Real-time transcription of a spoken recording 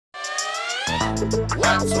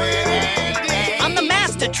What's with Andy? I'm the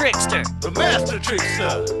master trickster. The master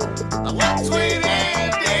trickster. What's with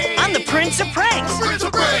Andy? I'm the prince of pranks. The prince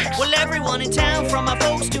of pranks. Well, everyone in town, from my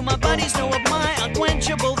folks to my buddies, know of my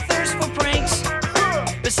unquenchable thirst for pranks.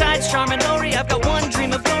 Besides Charm and Lori, I've got one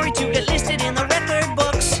dream of glory, to get listed in the record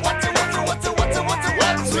books. What's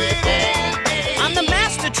with Andy? I'm the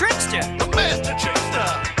master trickster. The master trickster.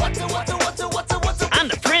 I'm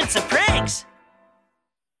the prince of pranks.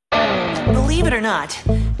 Believe it or not,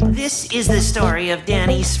 this is the story of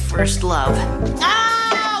Danny's first love.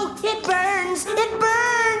 Ow! It burns! It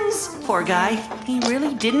burns! Poor guy, he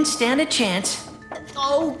really didn't stand a chance.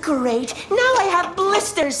 Oh, great. Now I have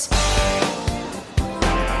blisters.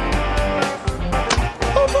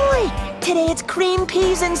 Oh, boy. Today it's cream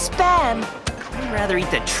peas and Spam. I'd rather eat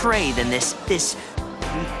the tray than this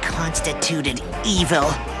reconstituted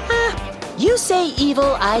evil. You say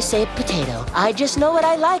evil, I say potato. I just know what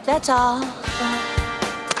I like, that's all.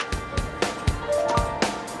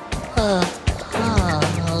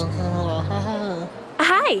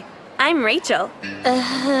 Hi, I'm Rachel.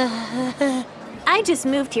 I just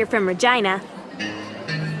moved here from Regina.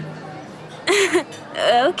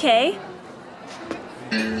 Okay.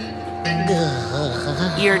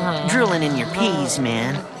 You're drooling in your peas,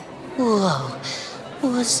 man. Whoa.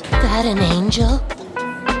 Was that an angel?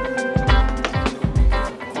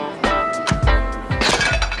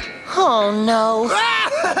 Oh, no.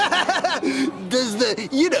 Does the,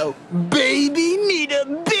 baby need a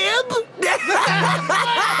bib?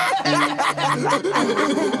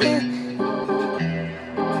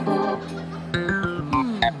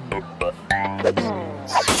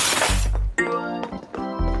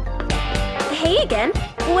 Hey again.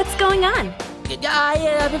 What's going on?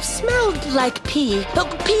 I smelled like peas.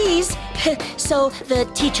 So the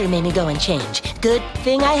teacher made me go and change. Good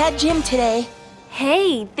thing I had gym today.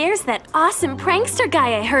 Hey, there's that awesome prankster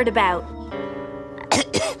guy I heard about.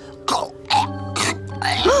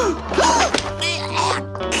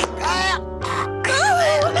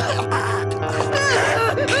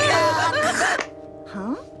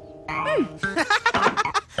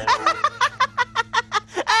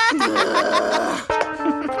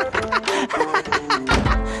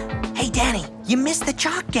 Hey, Danny, you missed the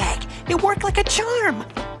chalk gag. It worked like a charm.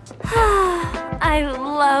 I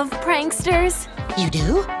love pranksters. You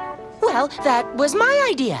do? Well, that was my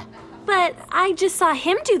idea. But I just saw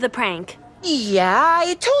him do the prank. Yeah,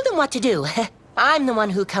 I told him what to do. I'm the one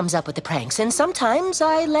who comes up with the pranks, and sometimes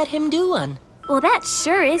I let him do one. Well, that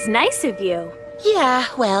sure is nice of you. Yeah,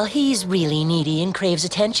 well, he's really needy and craves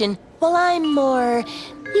attention. Well, I'm more,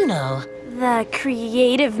 The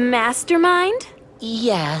creative mastermind?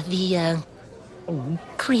 Yeah, the,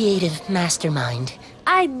 creative mastermind.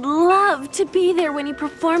 I'd love to be there when you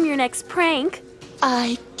perform your next prank.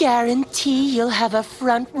 I guarantee you'll have a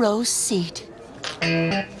front row seat.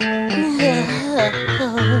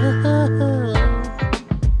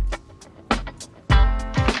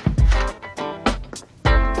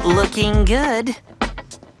 Looking good.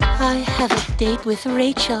 I have a date with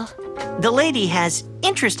Rachel. The lady has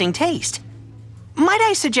interesting taste. Might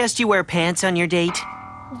I suggest you wear pants on your date?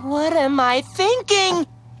 What am I thinking?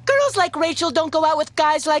 Girls like Rachel don't go out with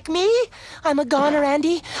guys like me. I'm a goner,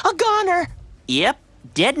 Andy. A goner. Yep,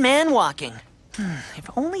 dead man walking. If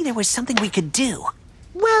only there was something we could do.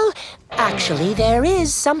 Well, actually, there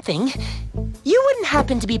is something. You wouldn't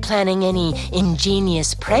happen to be planning any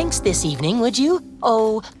ingenious pranks this evening, would you?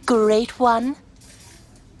 Oh, great one.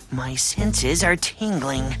 My senses are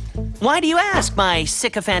tingling. Why do you ask, my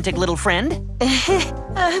sycophantic little friend?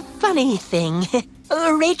 A funny thing.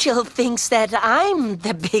 Rachel thinks that I'm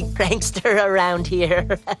the big prankster around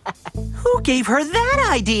here. Who gave her that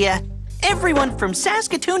idea? Everyone from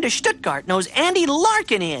Saskatoon to Stuttgart knows Andy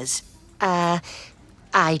Larkin is.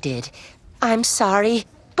 I did. I'm sorry.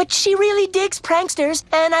 But she really digs pranksters,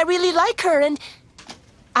 and I really like her, and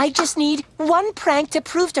I just need one prank to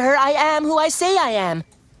prove to her I am who I say I am.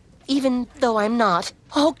 Even though I'm not.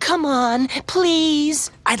 Oh, come on,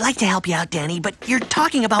 please. I'd like to help you out, Danny, but you're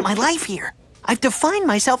talking about my life here. I've defined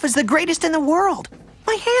myself as the greatest in the world.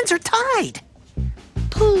 My hands are tied.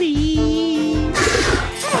 Please.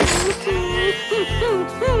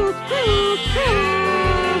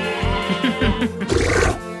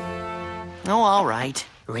 Oh, all right.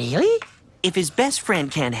 Really? If his best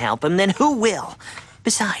friend can't help him, then who will?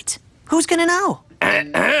 Besides, who's gonna know?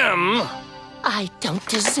 I don't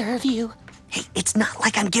deserve you. Hey, it's not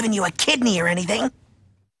like I'm giving you a kidney or anything.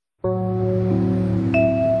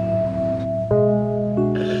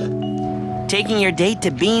 Taking your date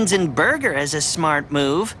to Beans and Burger is a smart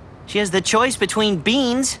move. She has the choice between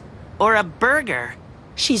beans or a burger.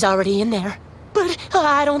 She's already in there. But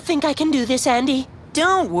I don't think I can do this, Andy.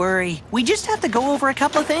 Don't worry. We just have to go over a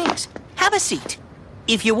couple of things. Have a seat.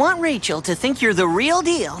 If you want Rachel to think you're the real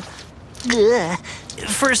deal,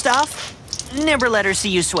 first off, never let her see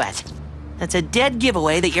you sweat. That's a dead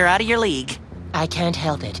giveaway that you're out of your league. I can't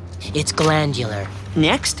help it. It's glandular.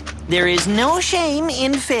 Next, there is no shame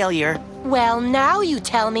in failure. Well, now you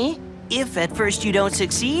tell me. If at first you don't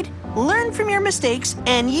succeed, learn from your mistakes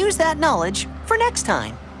and use that knowledge for next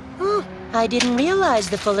time. I didn't realize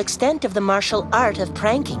the full extent of the martial art of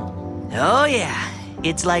pranking. Oh yeah,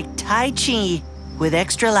 it's like Tai Chi with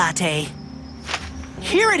extra latte.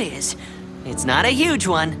 Here it is. It's not a huge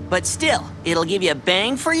one, but still, it'll give you a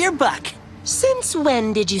bang for your buck. Since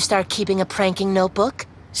when did you start keeping a pranking notebook?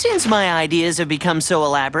 Since my ideas have become so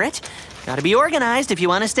elaborate, gotta be organized if you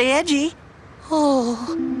want to stay edgy.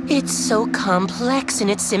 Oh, it's so complex in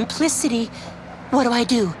its simplicity. What do I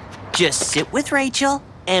do? Just sit with Rachel,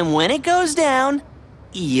 and when it goes down,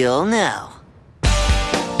 you'll know.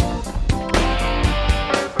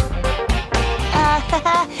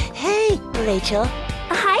 Hey, Rachel.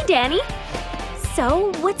 Hi, Danny.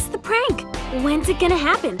 So, what's the prank? When's it gonna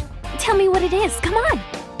happen? Tell me what it is, come on.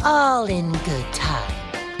 All in good time.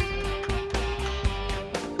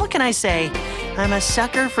 What can I say? I'm a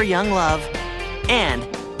sucker for young love and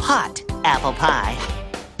hot apple pie.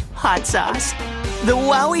 Hot sauce. The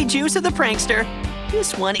wowie juice of the prankster.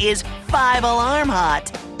 This one is 5-alarm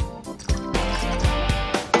hot.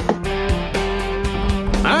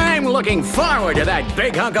 I'm looking forward to that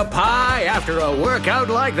big hunk of pie after a workout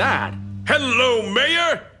like that. Hello,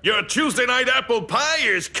 Mayor. Your Tuesday night apple pie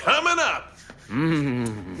is coming up.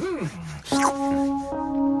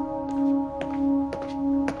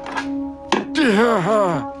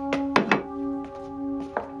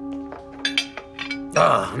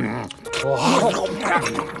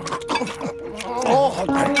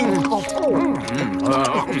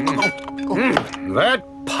 That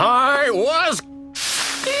pie was...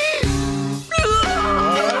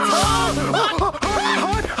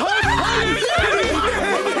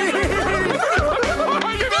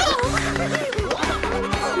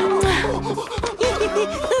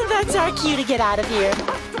 That's our cue to get out of here.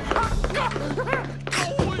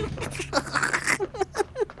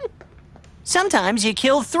 Sometimes you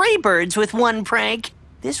kill 3 birds with one prank.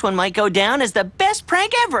 This one might go down as the best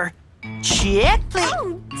prank ever. Check, please.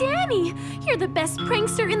 Oh, Danny, you're the best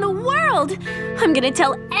prankster in the world. I'm gonna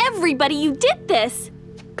tell everybody you did this.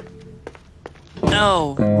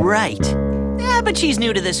 Oh, right. Yeah, but she's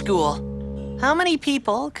new to the school. How many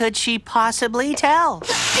people could she possibly tell?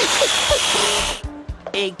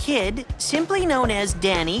 A kid simply known as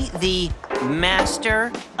Danny, the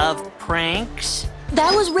master of pranks?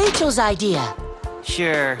 That was Rachel's idea.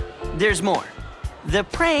 Sure, there's more. The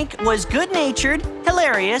prank was good-natured,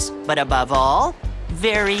 hilarious, but above all,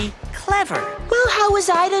 very clever. Well, how was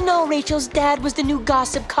I to know Rachel's dad was the new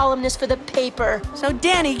gossip columnist for the paper? So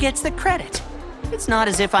Danny gets the credit. It's not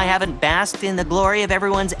as if I haven't basked in the glory of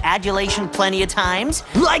everyone's adulation plenty of times.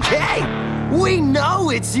 Like, hey, we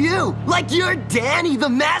know it's you. Like, you're Danny, the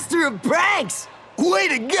master of pranks. Way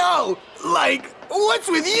to go. Like, what's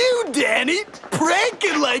with you, Danny?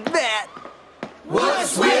 Pranking like that.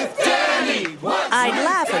 What's with Danny? I'd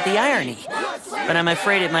laugh at the irony, but I'm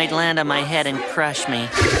afraid it might land on my head and crush me.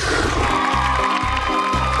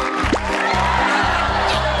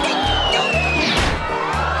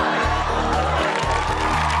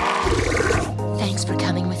 Thanks for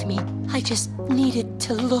coming with me. I just needed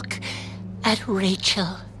to look at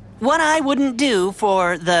Rachel. What I wouldn't do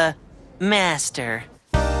for the master.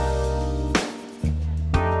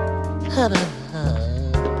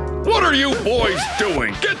 What are you boys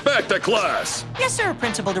doing? Get back to class. Yes, sir,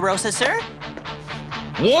 Principal DeRosa, sir.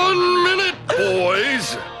 1 minute,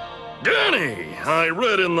 boys. Danny, I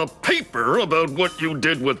read in the paper about what you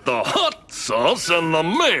did with the hot sauce and the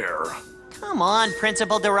mayor. Come on,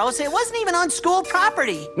 Principal DeRosa. It wasn't even on school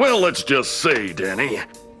property. Well, let's just say, Danny,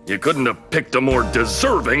 you couldn't have picked a more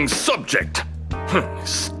deserving subject.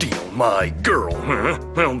 Steal my girl, huh?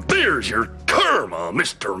 Well, there's your karma,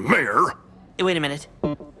 Mr. Mayor. Wait a minute.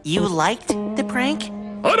 You liked the prank?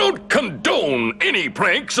 I don't condone any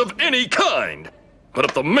pranks of any kind. But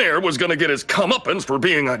if the mayor was gonna get his comeuppance for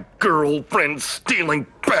being a girlfriend-stealing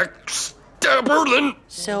backstabber, then...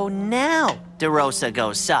 So now DeRosa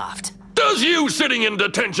goes soft. Does you sitting in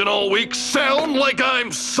detention all week sound like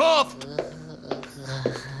I'm soft?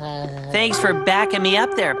 Thanks for backing me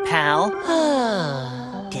up there, pal.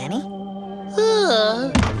 Danny?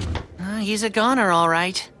 He's a goner, all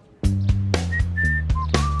right.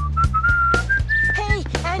 Hey,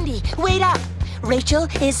 Andy, wait up. Rachel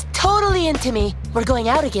is totally into me. We're going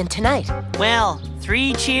out again tonight. Well,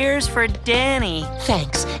 3 cheers for Danny.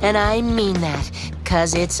 Thanks, and I mean that.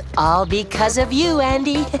 'Cause it's all because of you,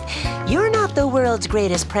 Andy. You're not the world's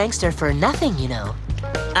greatest prankster for nothing, you know.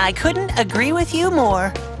 I couldn't agree with you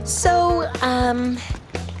more. So,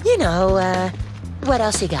 what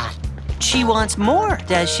else you got? She wants more,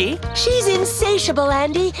 does she? She's insatiable,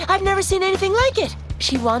 Andy. I've never seen anything like it.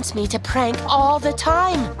 She wants me to prank all the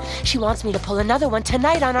time. She wants me to pull another one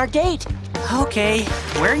tonight on our date. Okay,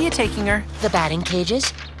 where are you taking her? The batting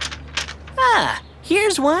cages. Ah,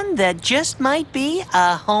 here's one that just might be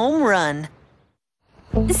a home run.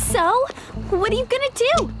 So, what are you gonna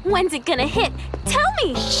do? When's it gonna hit? Tell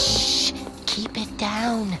me! Shh, keep it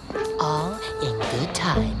down. All in good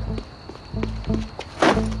time.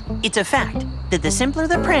 It's a fact that the simpler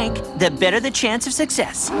the prank, the better the chance of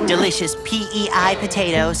success. Delicious PEI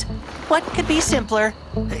potatoes. What could be simpler?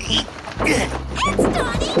 It's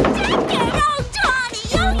Donnie Decker! Oh,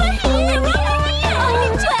 Donnie, over here!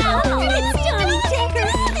 It's Donnie Decker!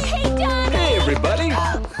 Hey, Donnie! Hey, everybody.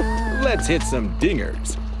 Let's hit some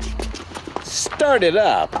dingers. Start it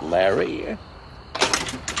up, Larry.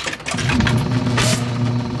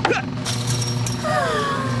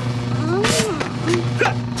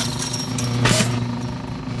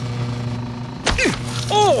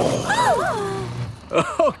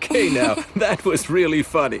 Okay, now, that was really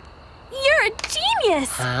funny. You're a genius!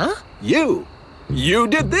 Huh? You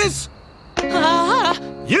did this?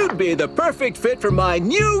 You'd be the perfect fit for my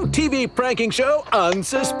new TV pranking show,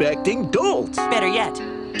 Unsuspecting Dolts. Better yet,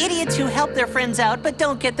 idiots who help their friends out but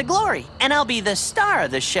don't get the glory. And I'll be the star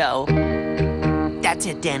of the show. That's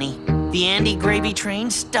it, Danny. The Andy Gravy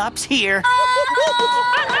train stops here.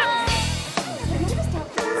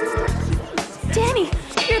 Danny,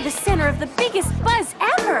 you're the center of the biggest buzz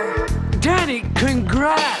ever! Danny,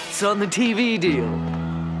 congrats on the TV deal.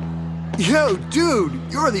 Yo, dude,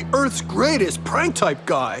 you're the Earth's greatest prank type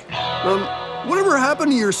guy. Whatever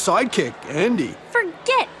happened to your sidekick, Andy?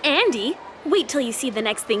 Forget Andy. Wait till you see the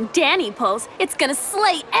next thing Danny pulls. It's gonna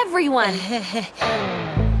slay everyone.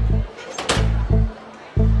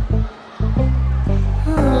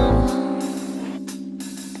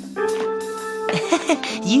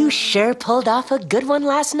 You sure pulled off a good one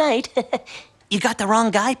last night. You got the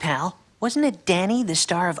wrong guy, pal. Wasn't it Danny, the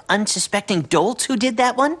star of Unsuspecting Dolts, who did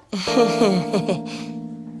that one?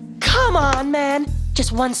 Come on, man.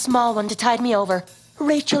 Just one small one to tide me over.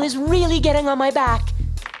 Rachel is really getting on my back.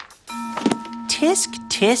 Tisk,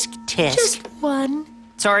 tisk, tisk. Just one.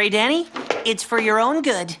 Sorry, Danny. It's for your own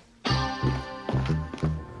good.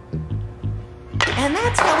 And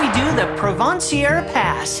that's how we do the Provencier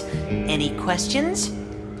Pass. Any questions?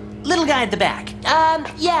 Little guy at the back.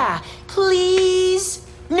 Yeah, please.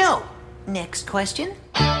 No. Next question.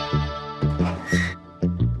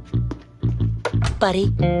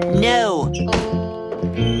 Buddy. No.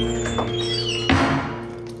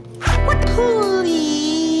 What,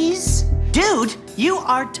 please? Dude, you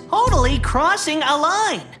are totally crossing a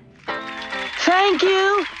line. Thank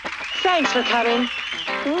you. Thanks for coming.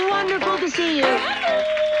 Wonderful to see you.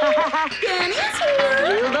 Danny's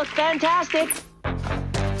here! You look fantastic.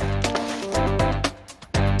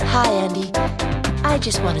 Hi, Andy. I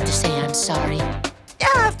just wanted to say I'm sorry.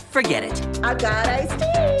 Forget it. I got iced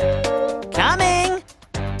tea. Coming.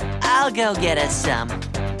 I'll go get us some.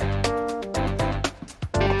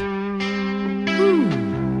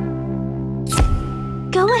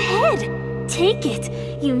 Go ahead. Take it.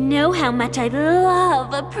 You know how much I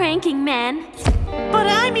love a pranking man. But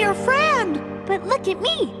I'm your friend. But look at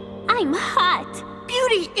me. I'm hot.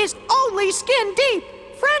 Beauty is only skin deep.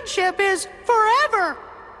 Friendship is forever.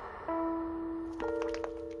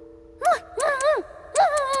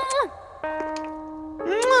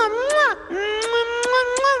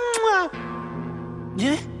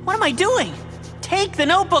 What am I doing? Take the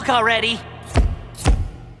notebook already.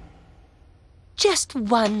 Just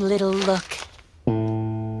one little look.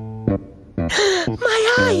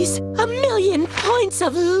 My eyes! 1,000,000 points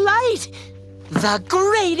of light! The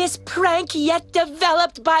greatest prank yet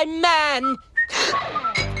developed by man!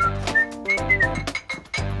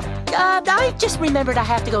 I just remembered I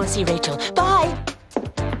have to go and see Rachel. Bye!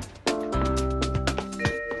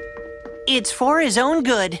 It's for his own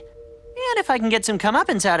good. And if I can get some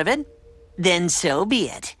comeuppance out of it, then so be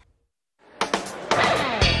it.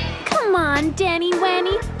 Come on, Danny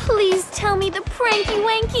Wanny. Please tell me the pranky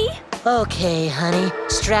wanky. Okay, honey,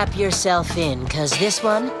 strap yourself in, 'cause this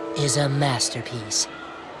one is a masterpiece.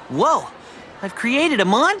 Whoa, I've created a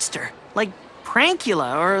monster, like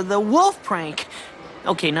Prankula or the wolf prank.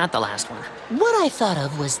 Okay, not the last one. What I thought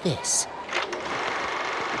of was this.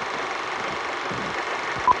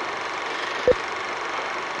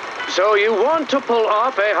 So you want to pull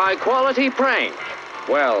off a high-quality prank?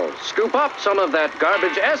 Well, scoop up some of that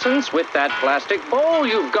garbage essence with that plastic bowl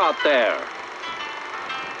you've got there.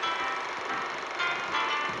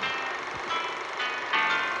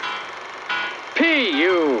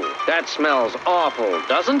 P.U. That smells awful,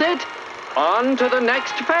 doesn't it? On to the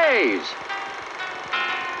next phase.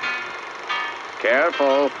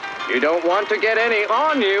 Careful. You don't want to get any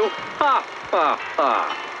on you. Ha, ha,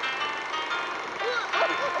 ha.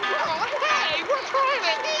 Hey, we're trying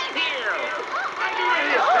to eat here!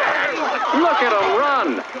 Look at them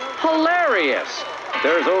run. Hilarious.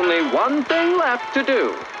 There's only one thing left to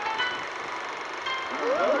do.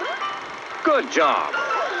 Good job.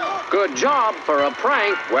 Good job for a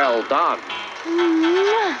prank well done.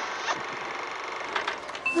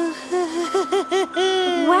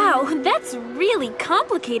 Wow, that's really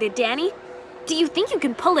complicated, Danny. Do you think you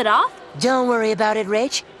can pull it off? Don't worry about it,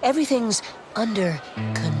 Rach. Everything's under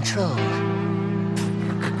control.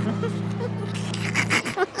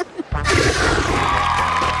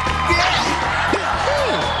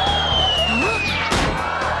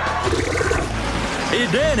 Hey,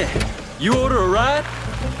 Danny, you order a ride?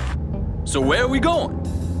 So where are we going?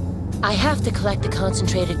 I have to collect the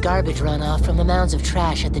concentrated garbage runoff from the mounds of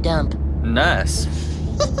trash at the dump. Nice.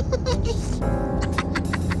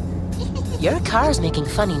 Your car's making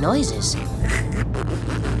funny noises.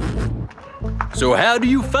 So how do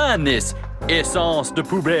you find this essence de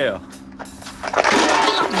poubelle?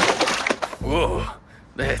 Whoa,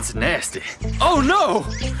 that's nasty. Oh no!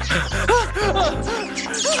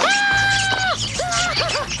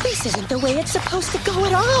 This isn't the way it's supposed to go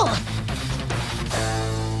at all.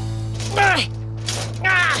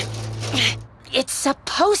 It's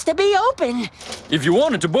supposed to be open. If you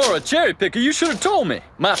wanted to borrow a cherry picker, you should have told me.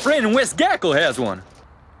 My friend in West Gackle has one.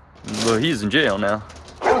 But he's in jail now.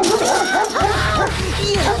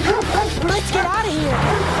 Let's get out of here.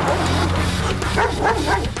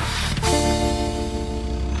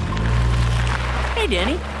 Hey,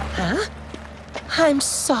 Danny. Huh? I'm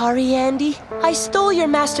sorry, Andy. I stole your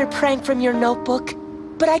master prank from your notebook,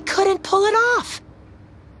 but I couldn't pull it off.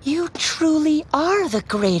 You truly are the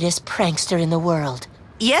greatest prankster in the world.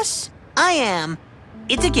 Yes, I am.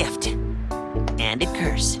 It's a gift. And a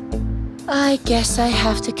curse. I guess I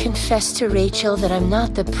have to confess to Rachel that I'm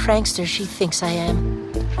not the prankster she thinks I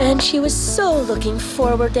am. And she was so looking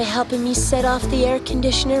forward to helping me set off the air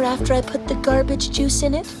conditioner after I put the garbage juice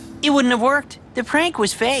in it. It wouldn't have worked. The prank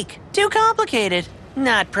was fake. Too complicated.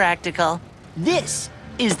 Not practical. This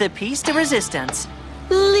is the piece de resistance.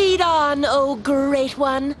 Lead on, oh great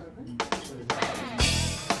one.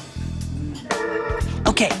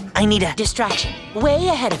 Okay, I need a distraction. Way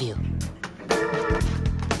ahead of you.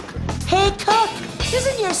 Hey, cook!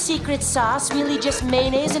 Isn't your secret sauce really just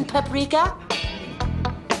mayonnaise and paprika?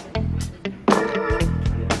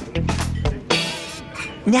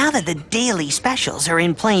 Now that the daily specials are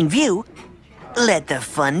in plain view, let the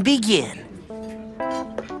fun begin.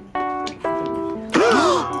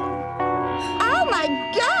 Oh my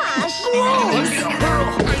gosh!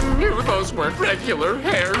 I knew those weren't regular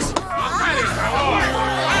hairs.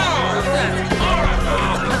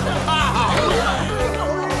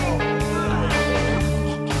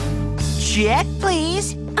 Check,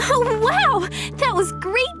 please. Oh, wow! That was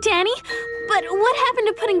great, Danny. But what happened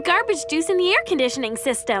to putting garbage juice in the air conditioning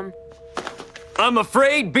system? I'm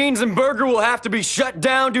afraid Beans and Burger will have to be shut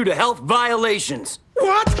down due to health violations.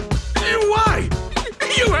 What? Why?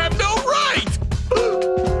 You have no right!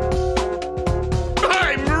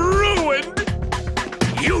 I'm ruined!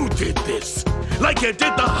 You did this, like you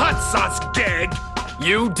did the hot sauce gag.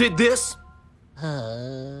 You did this?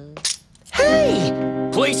 Hey!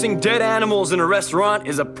 Placing dead animals in a restaurant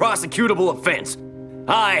is a prosecutable offense.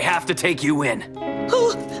 I have to take you in.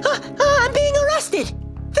 I'm being arrested!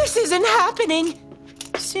 This isn't happening!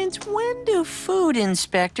 Since when do food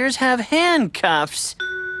inspectors have handcuffs?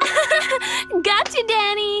 Gotcha,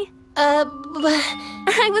 Danny!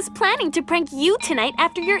 I was planning to prank you tonight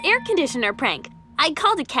after your air conditioner prank. I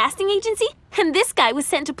called a casting agency, and this guy was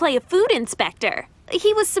sent to play a food inspector.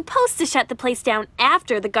 He was supposed to shut the place down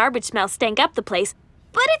after the garbage smell stank up the place,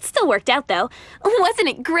 but it still worked out, though. Wasn't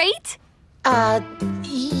it great?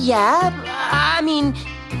 Yeah. I mean,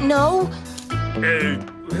 no.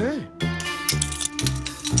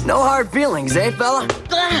 No hard feelings, eh, fella?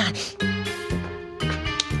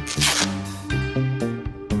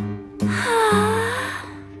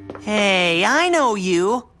 Hey, I know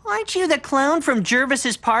you. Aren't you the clown from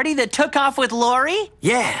Jervis's party that took off with Lori?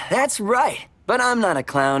 Yeah, that's right. But I'm not a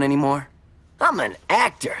clown anymore. I'm an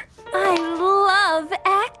actor. I love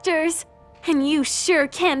actors. And you sure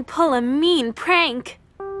can pull a mean prank.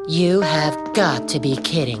 You have got to be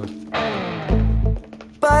kidding.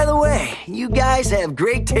 By the way, you guys have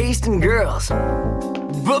great taste in girls.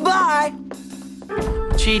 Bye-bye!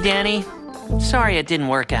 Gee, Danny, sorry it didn't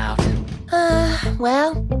work out.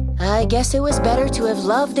 Well, I guess it was better to have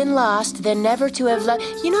loved and lost than never to have loved.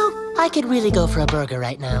 You know, I could really go for a burger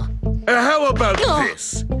right now. How about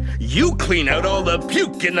this? You clean out all the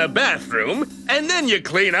puke in the bathroom, and then you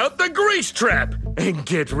clean out the grease trap. And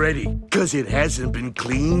get ready, because it hasn't been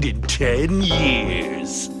cleaned in 10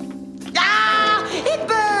 years. Ah! It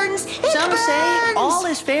burns! Some say all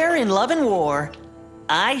is fair in love and war.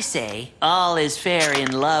 I say all is fair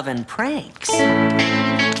in love and pranks.